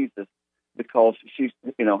and Jesus, because she's,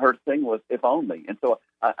 her thing was if only. And so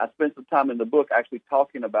I spent some time in the book actually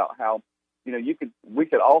talking about how, we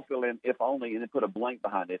could all fill in if only and then put a blank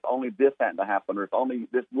behind it. If only this hadn't happened, or if only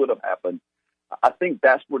this would have happened. I think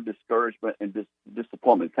that's where discouragement and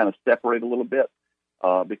disappointment kind of separate a little bit,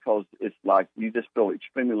 because it's like you just feel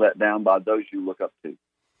extremely let down by those you look up to.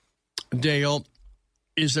 Dale,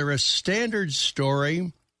 is there a standard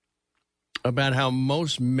story about how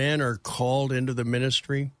most men are called into the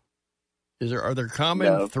ministry? Are there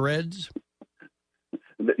common threads?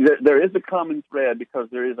 There is a common thread, because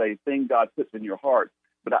there is a thing God puts in your heart.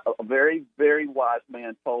 But a very, very wise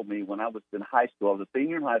man told me when I was in high school, I was a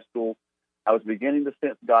senior in high school, I was beginning to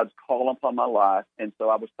sense God's call upon my life. And so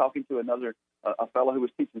I was talking to a fellow who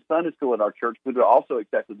was teaching Sunday school at our church, who had also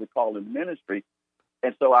accepted the call in ministry.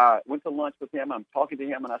 And so I went to lunch with him. I'm talking to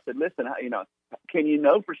him, and I said, "Listen, can you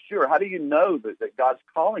know for sure? How do you know that God's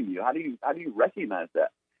calling you? How do you recognize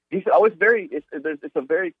that?" He said, "Oh, it's a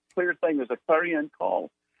very clear thing. There's a clarion call."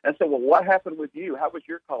 And I said, "Well, what happened with you? How was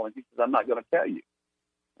your calling?" He says, "I'm not going to tell you."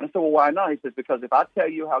 And I said, "Well, why not?" He says, "Because if I tell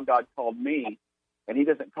you how God called me, and he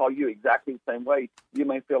doesn't call you exactly the same way, you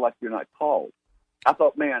may feel like you're not called." I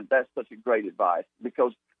thought, man, that's such a great advice,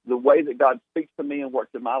 because the way that God speaks to me and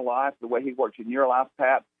works in my life, the way he works in your life,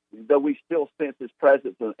 Pat, though we still sense his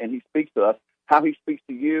presence and he speaks to us, how he speaks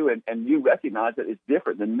to you and you recognize that it's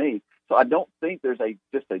different than me. So I don't think there's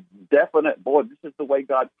just a definite, boy, this is the way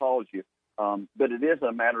God calls you. But it is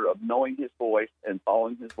a matter of knowing his voice and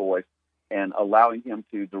following his voice and allowing him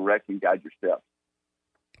to direct and guide your steps.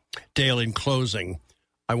 Dale, in closing,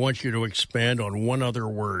 I want you to expand on one other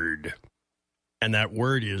word, and that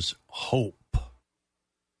word is hope.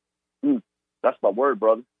 That's my word,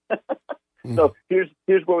 brother. So here's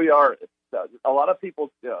where we are. A lot of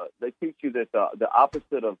people, they teach you that the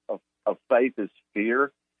opposite of faith is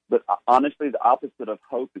fear, but honestly, the opposite of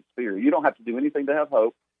hope is fear. You don't have to do anything to have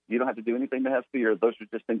hope. You don't have to do anything to have fear. Those are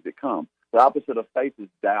just things that come. The opposite of faith is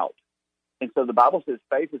doubt. And so the Bible says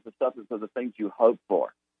faith is the substance of the things you hope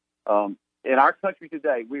for. In our country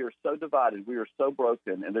today, we are so divided, we are so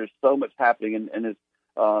broken, and there's so much happening. And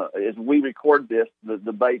as we record this, the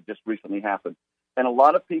debate just recently happened. And a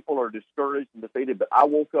lot of people are discouraged and defeated, but I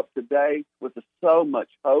woke up today with so much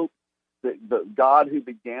hope that the God who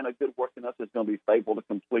began a good work in us is going to be faithful to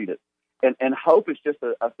complete it. And hope is just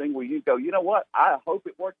a thing where you go, you know what? I hope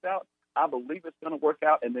it works out. I believe it's going to work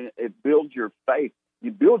out, and then it builds your faith.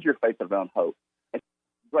 You build your faith around hope. And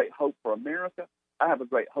great hope for America. I have a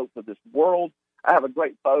great hope for this world. I have a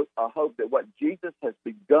great hope that what Jesus has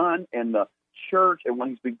begun in the church and what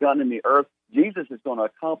he's begun in the earth, Jesus is going to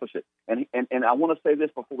accomplish it. And I want to say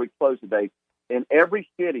this before we close today. In every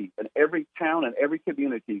city, in every town, and every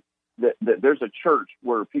community, that there's a church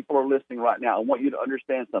where people are listening right now. I want you to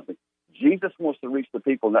understand something. Jesus wants to reach the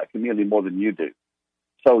people in that community more than you do.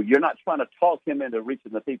 So you're not trying to talk him into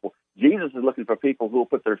reaching the people. Jesus is looking for people who will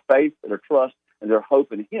put their faith, their trust, and their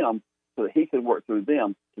hope in him so that he can work through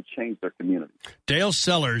them to change their community. Dale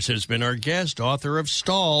Sellers has been our guest, author of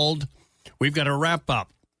Stalled. We've got to wrap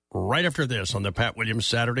up right after this on the Pat Williams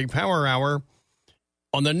Saturday Power Hour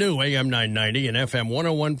on the new AM 990 and FM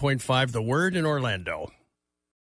 101.5 The Word in Orlando.